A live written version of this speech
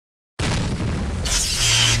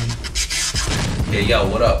Hey yo,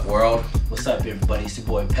 what up, world? What's up, everybody? It's your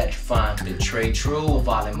boy Petrafyne And Trey True. of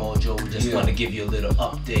Mojo. We just want to give you a little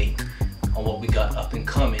update on what we got up and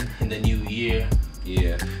coming in the new year.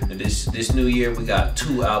 Yeah, and this new year we got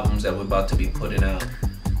 2 albums that we're about to be putting out.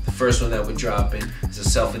 The first one that we're dropping is a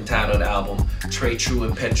self-entitled album, Trey True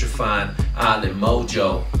and Petrafyne, Island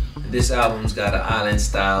Mojo. And this album's got an island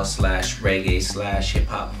style / reggae / hip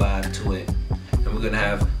hop vibe to it. And we're gonna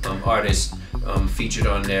have artists featured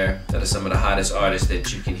on there that are some of the hottest artists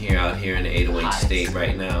that you can hear out here in the 808 state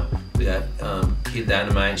right now. We got Kid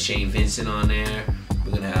Dynamite, Shane Vincent on there.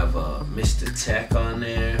 We're gonna have Mr. Tech on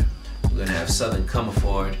there. We're gonna have Southern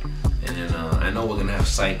Comerford, and I know we're gonna have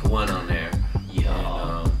Psych 1 on there.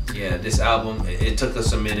 Yeah, this album, it took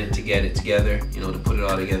us a minute to get it together, to put it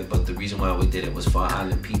all together, but the reason why we did it was for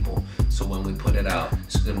island people. So when we put it out,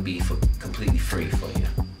 it's gonna be completely free for you.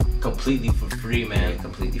 Completely for free, man. Yeah,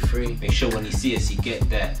 completely free. Make sure when you see us, you get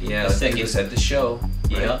that. Yeah, the second us at the show.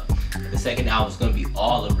 Yeah, right? The second album's gonna be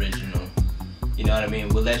all original. You know what I mean?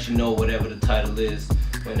 We'll let you know whatever the title is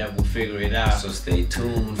whenever we figure it out. So stay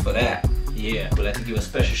tuned for that. Yeah, we'd like to give a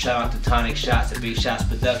special shout out to Tonic Shots and Big Shots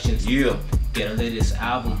Productions. Yeah. Get our latest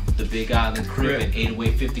album, The Big Island Crib, and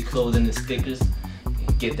 80850 clothing and stickers.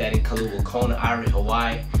 Get that in Kalu'a, Kona, Irie,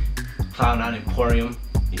 Hawaii, Cloud9 Emporium.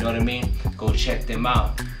 You know what I mean? Go check them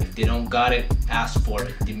out. If they don't got it, ask for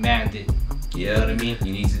it, demand it. Yeah, you know what I mean?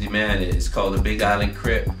 You need to demand it. It's called The Big Island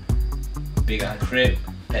Crib. Big Island Crib,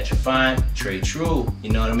 Petrafyne, Trey True.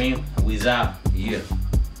 You know what I mean? We's out. Yeah.